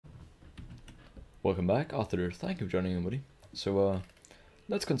Welcome back, Arthod. Thank you for joining me, buddy. So,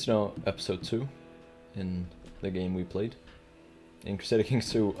 let's continue episode 2 in the game we played. In Crusader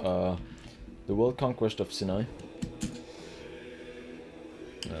Kings 2, the World Conquest of Sinai.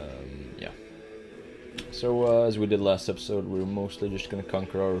 Yeah. So, as we did last episode, we're mostly just gonna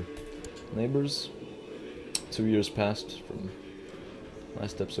conquer our neighbors. 2 years passed from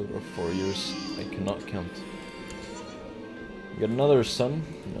last episode, or 4 years, I cannot count. We got another son,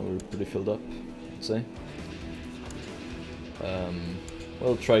 we're pretty filled up, I'd say.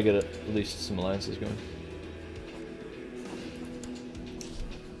 We'll try to get at least some alliances going.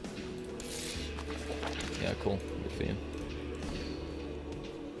 Yeah, cool, good for you.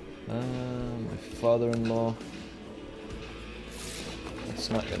 My father-in-law. That's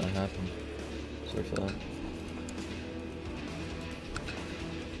not gonna happen. Sorry for that.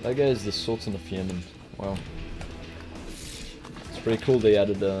 That guy is the Sultan of Yemen. Wow. It's pretty cool they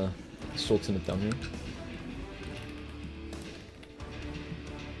added a Sultanate down here.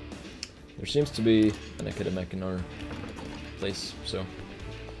 There seems to be an academic in our place, so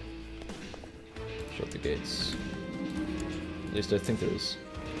shut the gates. At least I think there is.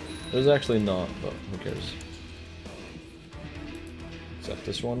 There's actually not, but who cares? Except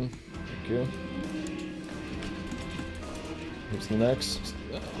this one. Thank you. Who's the next?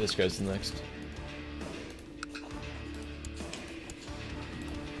 This guy's the next.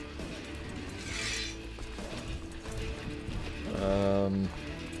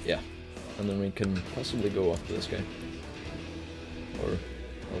 Yeah. And then we can possibly go after this guy. Or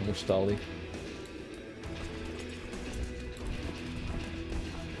Mustali.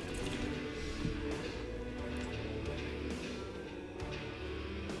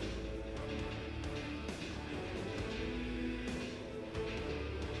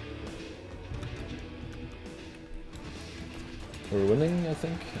 We're winning, I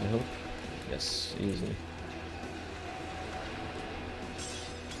think, I hope. Yes, easily.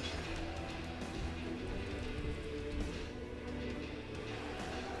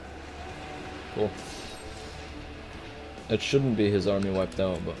 Cool. It shouldn't be his army wiped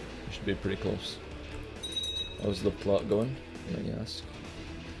out, but it should be pretty close. How's the plot going, may you ask?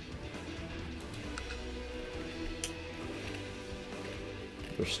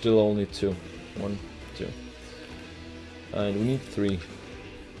 There's still only 2. 1, 2. And we need 3.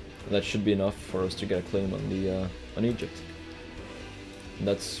 That should be enough for us to get a claim on the on Egypt. And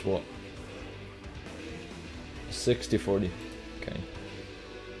that's what? 60-40. Okay.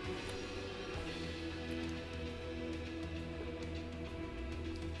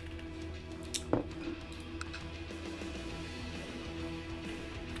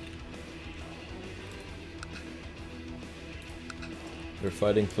 We're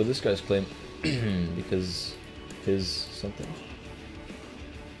fighting for this guy's claim because his something.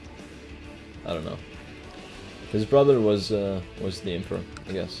 I don't know. His brother was the emperor,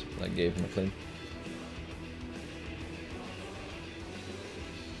 I guess. That gave him a claim.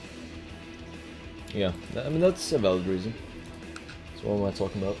 Yeah, I mean that's a valid reason. So what am I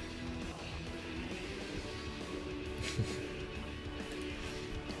talking about?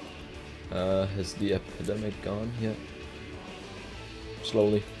 Has the epidemic gone yet?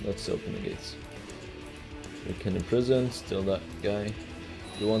 Slowly, let's open the gates. We can imprison, still that guy.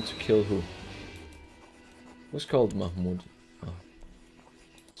 We want to kill who? What's called Mahmoud? Oh.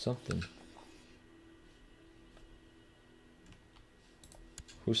 Something.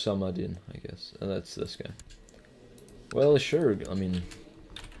 Husamadin, I guess. And that's this guy. Well, sure, I mean...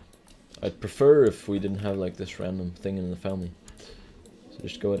 I'd prefer if we didn't have like this random thing in the family. So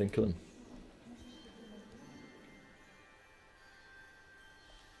just go ahead and kill him.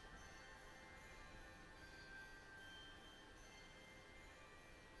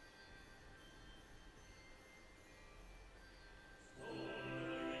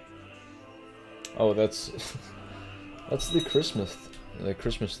 Oh, that's that's the Christmas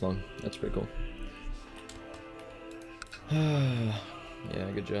song. That's pretty cool.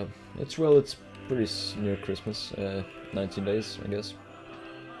 Yeah, good job. It's pretty near Christmas. 19 days, I guess.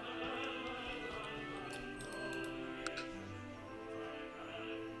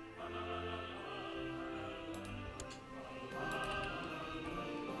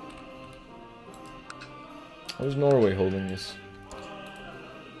 How's Norway holding this?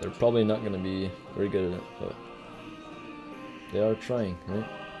 They're probably not going to be very good at it, but they are trying, right?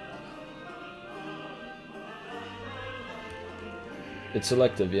 It's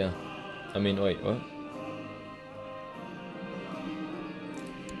selective, yeah. I mean, wait, what?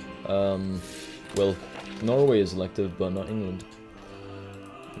 Well, Norway is elective, but not England.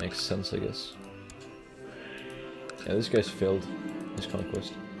 Makes sense, I guess. Yeah, this guy's failed his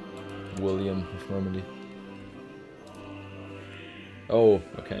conquest. William of Normandy. Oh,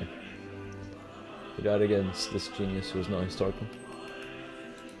 okay. He died against this genius who is not historical.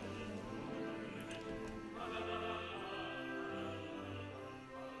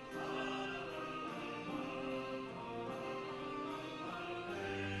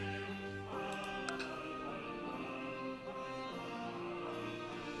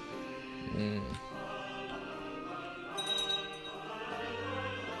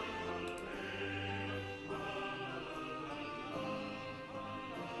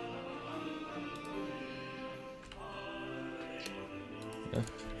 Yeah.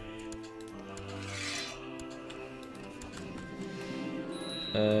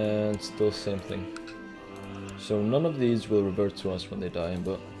 And still same thing. So none of these will revert to us when they die,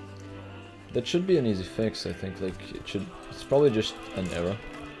 but that should be an easy fix, I think. Like, it's probably just an error.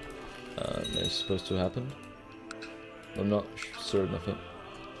 It's supposed to happen. I'm not certain of it.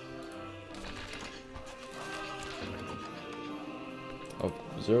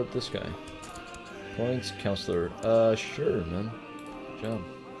 Observe this guy. Points, counselor. Sure, man. Good job.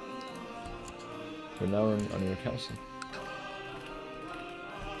 We're now on your council.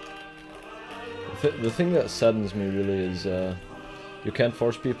 The thing that saddens me really is you can't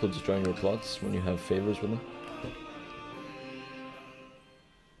force people to join your plots when you have favors with them.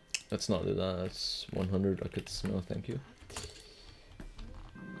 Let's not do that. That's 100 ducats. No, thank you.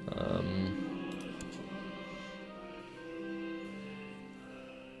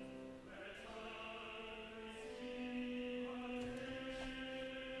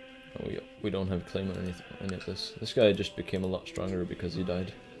 Oh, yeah, we don't have claim on any of this. This guy just became a lot stronger because he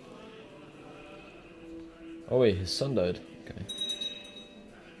died. Oh wait, his son died. Okay.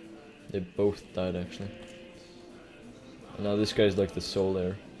 They both died actually. And now this guy's like the sole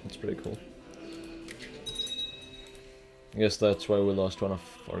heir. That's pretty cool. I guess that's why we lost one of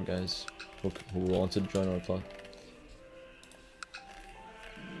our guys who wanted to join our plot.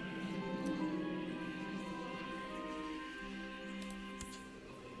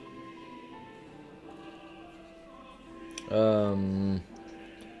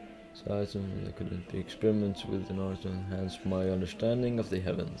 So I couldn't be experiments with in order to enhance my understanding of the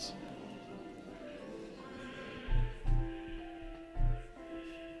heavens.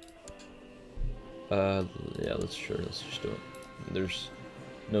 Yeah, let's just do it. There's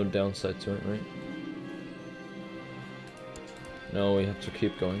no downside to it, right? No, we have to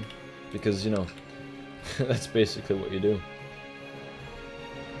keep going. Because, you know, that's basically what you do.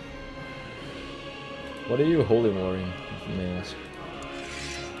 What are you holy warring, if you may ask?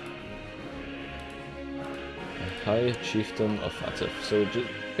 A High Chieftain of Atif. So,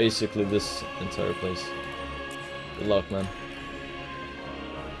 basically this entire place. Good luck, man.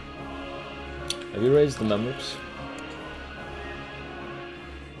 Have you raised the Mamluks?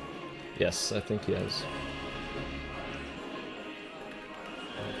 Yes, I think he has.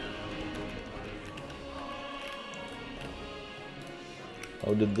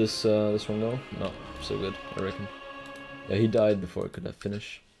 How did this one go? No, so good, I reckon. Yeah, he died before I could have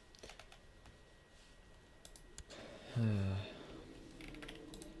finished.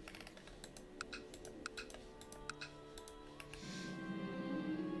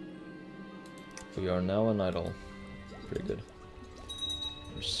 We are now an idol. Pretty good.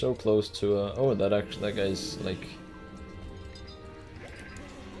 We're so close to oh, that guy's like,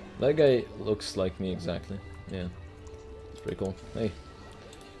 that guy looks like me exactly. Yeah, it's pretty cool. Hey,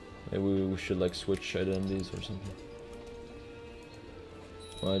 maybe we should like switch identities or something.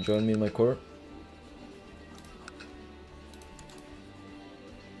 Wanna join me in my court?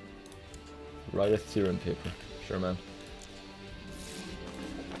 Write a theorem paper. Sure, man.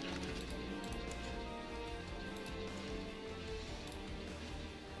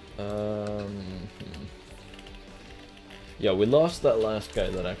 Yeah, we lost that last guy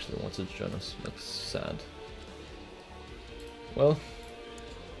that actually wanted to join us. That's sad. Well,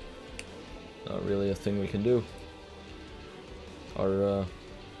 not really a thing we can do. Our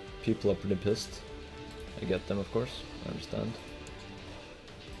people are pretty pissed. I get them, of course. I understand.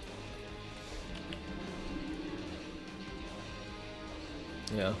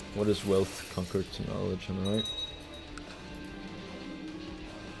 Yeah, what is wealth conquered to knowledge, am I right?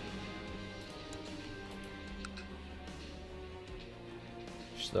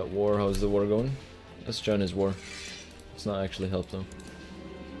 That war, how's the war going? Let's join his war. It's not actually helped though.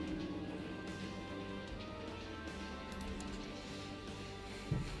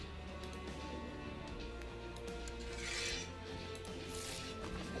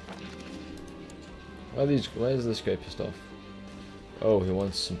 Why is this guy pissed off? Oh, he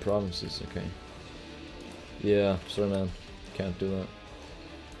wants some provinces, okay. Yeah, sorry man, can't do that.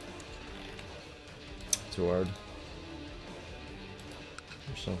 too hard.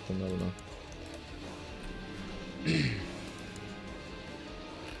 Or something, I don't know.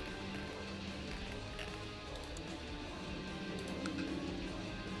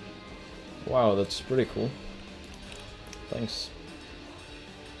 Wow, that's pretty cool. Thanks.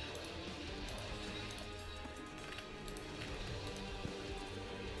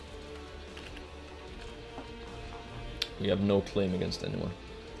 We have no claim against anyone.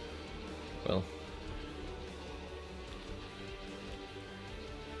 Well.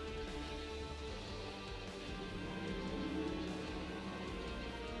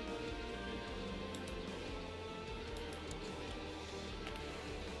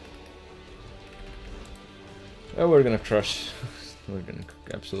 Oh, we're gonna crush. We're gonna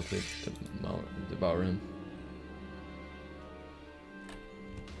absolutely devour him.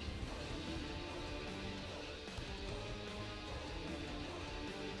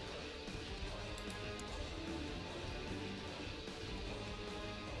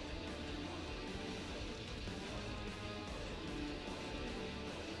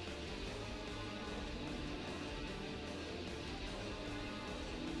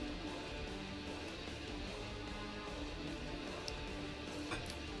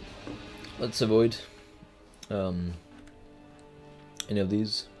 Let's avoid any of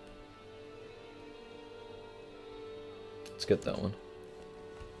these. Let's get that one.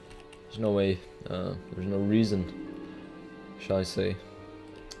 There's no way, there's no reason, shall I say,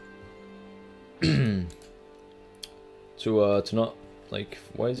 to not, like,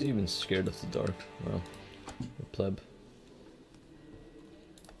 why is he even scared of the dark? Well, the pleb.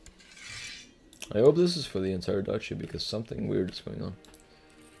 I hope this is for the entire duchy, because something weird is going on.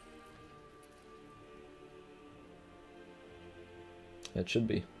 It should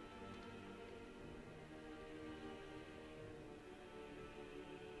be.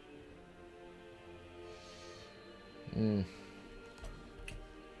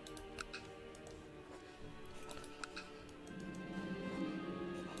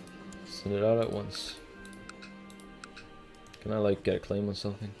 Send it out at once. Can I, like, get a claim on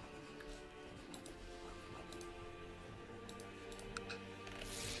something?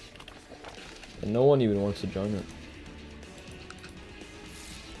 And no one even wants to join it.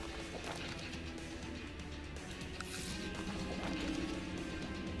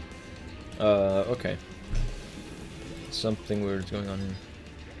 Okay. Something weird's going on here.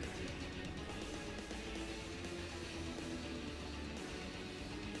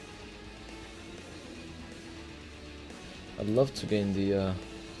 I'd love to gain the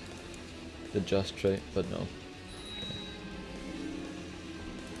just trait, but no. Okay.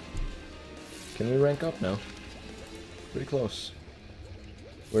 Can we rank up now? Pretty close.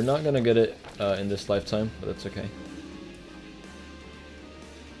 We're not gonna get it in this lifetime, but that's okay.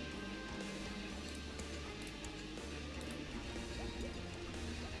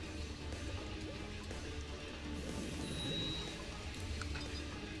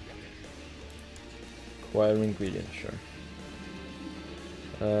 Acquire ingredient, sure.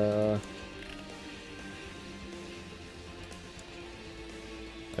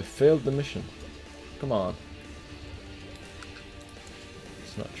 I failed the mission. Come on.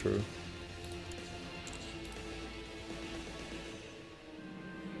 It's not true.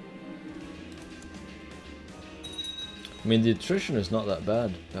 I mean, the attrition is not that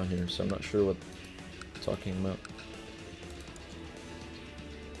bad down here, so I'm not sure what I'm talking about.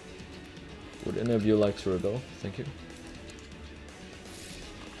 Would any of you like to rebel? Thank you.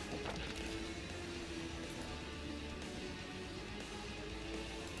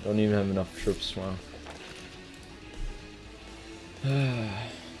 Don't even have enough troops, wow.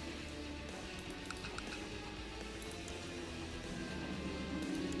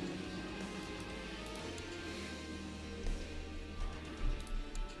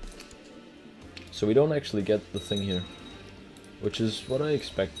 So we don't actually get the thing here, which is what I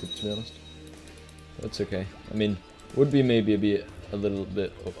expected, to be honest. That's okay. I mean, would be maybe a little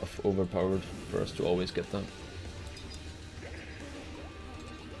bit overpowered for us to always get that.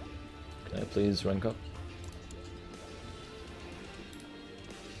 Can I please rank up?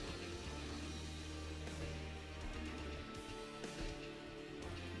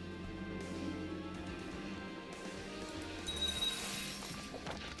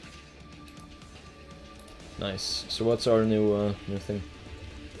 Nice. So what's our new thing?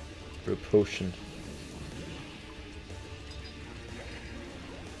 For a potion.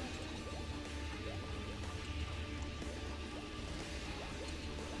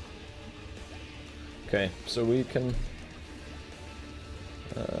 Okay, so we can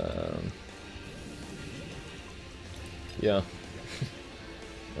yeah.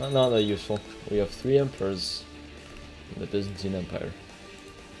 Not that useful. We have 3 emperors in the Byzantine Empire.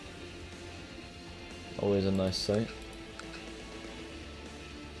 Always a nice sight.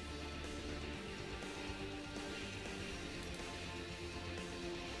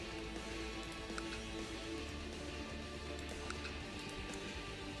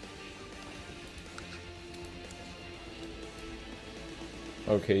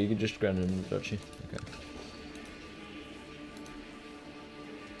 Okay, you can just grant him the duchy. Okay.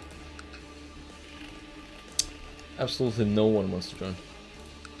 Absolutely no one wants to join.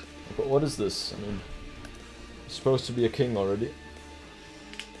 But what is this? I mean, it's supposed to be a king already.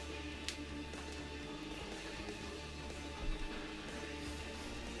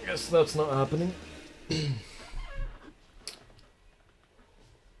 I guess that's not happening.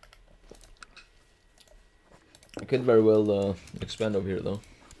 I could very well expand over here though.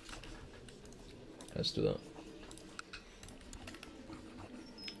 Let's do that.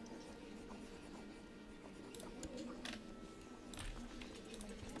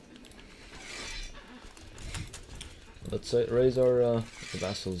 Let's raise our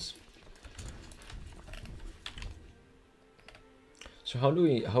vassals. So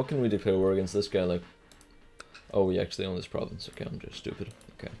how can we declare war against this guy? Like, oh, we actually own this province. Okay, I'm just stupid.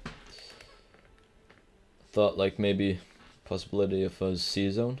 Okay. Thought like maybe possibility of a sea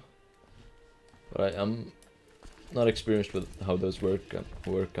zone, but I'm not experienced with how those work.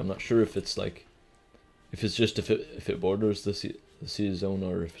 I'm not sure if it's like, if it's just if it borders the sea zone,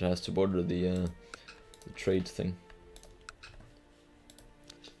 or if it has to border the trade thing.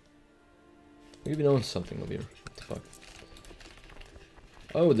 Maybe knowing something over here. What the fuck?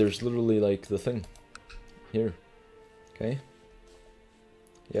 Oh, there's literally like the thing here. Okay.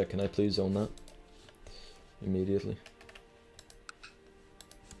 Yeah, can I please own that immediately?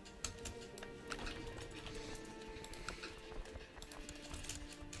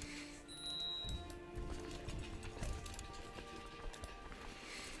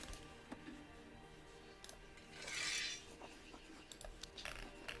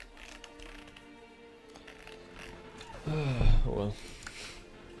 Well.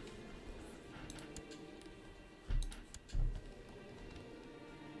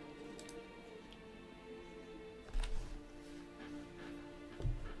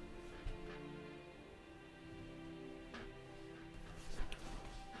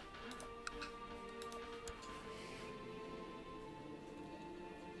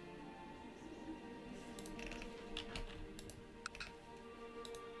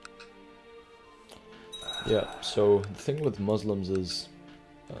 Yeah, so the thing with Muslims is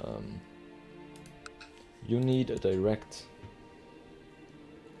you need a direct...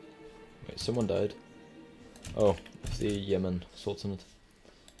 Wait, someone died. Oh, the Yemen Sultanate.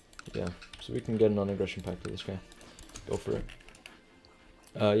 Yeah, so we can get a non-aggression pact with this guy. Go for it.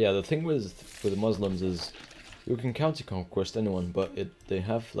 Yeah, the thing with the Muslims is you can counter-conquest anyone, but they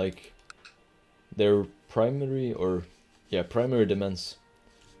have like their primary defense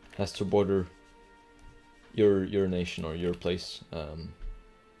has to border your nation or your place.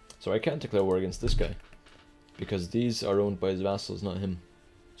 So I can't declare war against this guy because these are owned by his vassals, not him.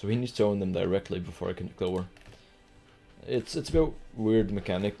 So he needs to own them directly before I can declare war. It's a bit weird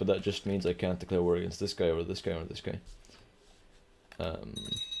mechanic, but that just means I can't declare war against this guy or this guy or this guy.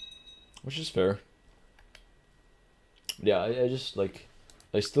 Which is fair. Yeah, I just like,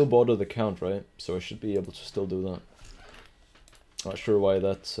 I still border the count, right? So I should be able to still do that. Not sure why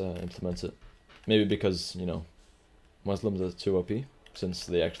that implements it. Maybe because, you know, Muslims are too OP, since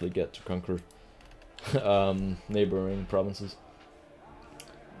they actually get to conquer neighboring provinces.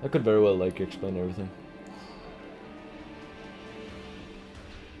 That could very well, like, explain everything.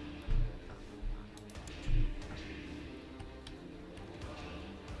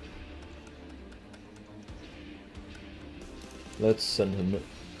 Let's send him,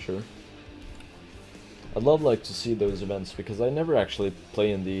 sure. I'd love, like, to see those events, because I never actually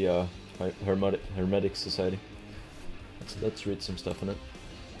play in the Hermetic Society. Let's read some stuff in it.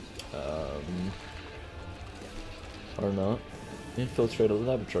 Or not. Infiltrate a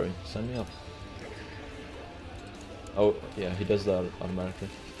laboratory. Sign me up. Oh, yeah, he does that automatically.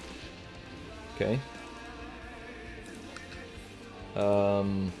 Okay.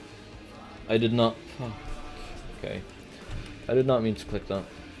 I did not... Fuck. Okay. I did not mean to click that.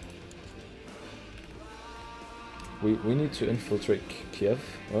 We need to infiltrate Kiev.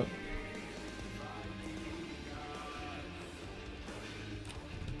 What?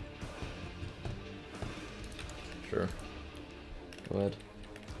 Sure. Go ahead.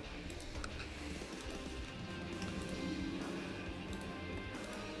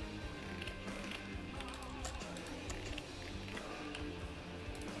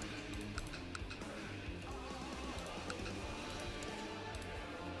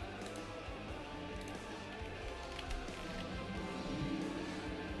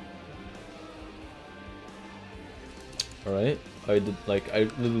 Alright, I did, like, I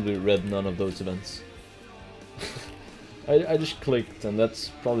literally read none of those events. I just clicked, and that's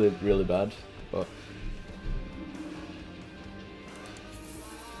probably really bad, but...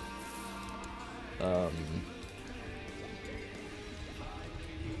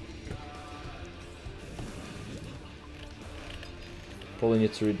 probably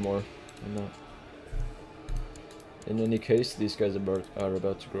need to read more on that. In any case, these guys are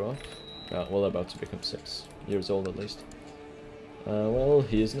about to grow up. Well, about to become 6 years old at least. Well,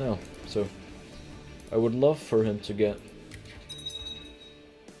 he is now, so I would love for him to get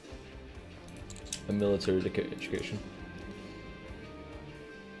a military education.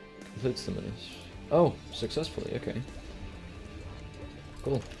 Completes the minutes. Oh, successfully, okay.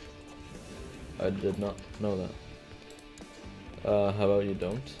 Cool. I did not know that. How about you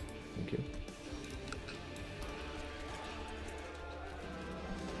don't? Thank you.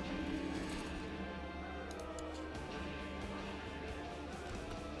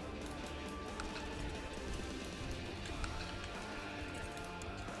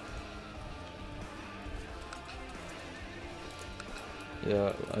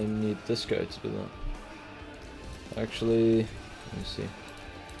 Yeah, I need this guy to do that. Actually, let me see.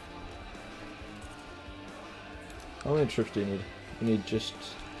 How many troops do you need? You need just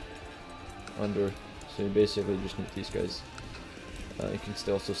under, so you basically just need these guys. You can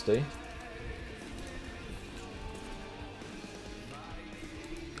still also stay.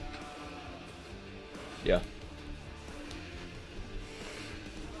 Yeah.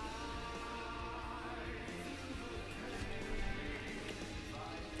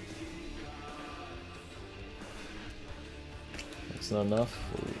 That's not enough.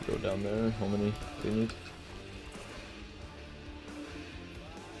 We'll go down there. How many do you need?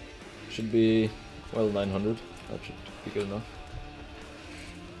 Should be, well, 900. That should be good enough.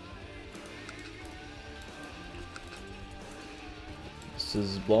 This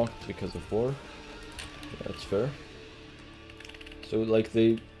is blocked because of war. Yeah, that's fair. So, like,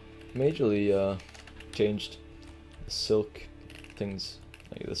 they majorly changed the silk things,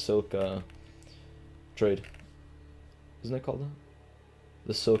 like the silk trade. Isn't it called that?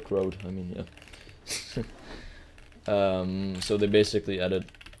 The Silk Road, I mean, yeah. So they basically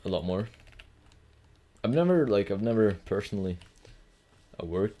added a lot more. I've never personally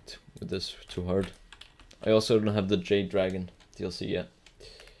worked with this too hard. I also don't have the Jade Dragon DLC yet.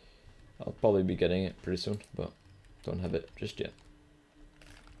 I'll probably be getting it pretty soon, but don't have it just yet.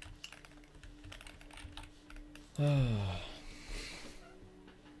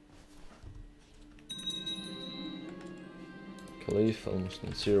 Khalif, almost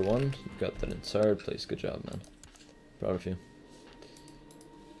in Tier 1. You got that entire place. Good job, man. Proud of you.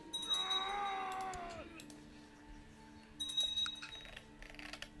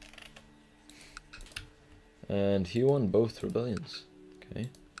 And he won both rebellions. Okay.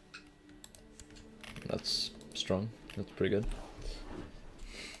 That's strong. That's pretty good.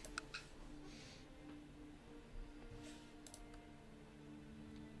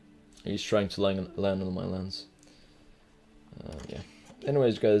 He's trying to land on my lands. Yeah.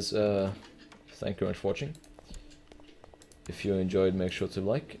 Anyways, guys, thank you very much for watching. If you enjoyed, make sure to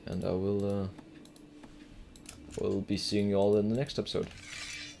like, and I will be seeing you all in the next episode.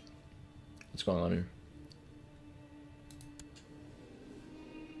 What's going on here?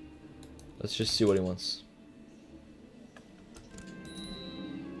 Let's just see what he wants.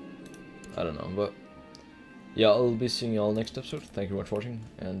 I don't know, but yeah, I'll be seeing you all next episode. Thank you very much for watching,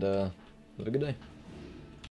 and have a good day.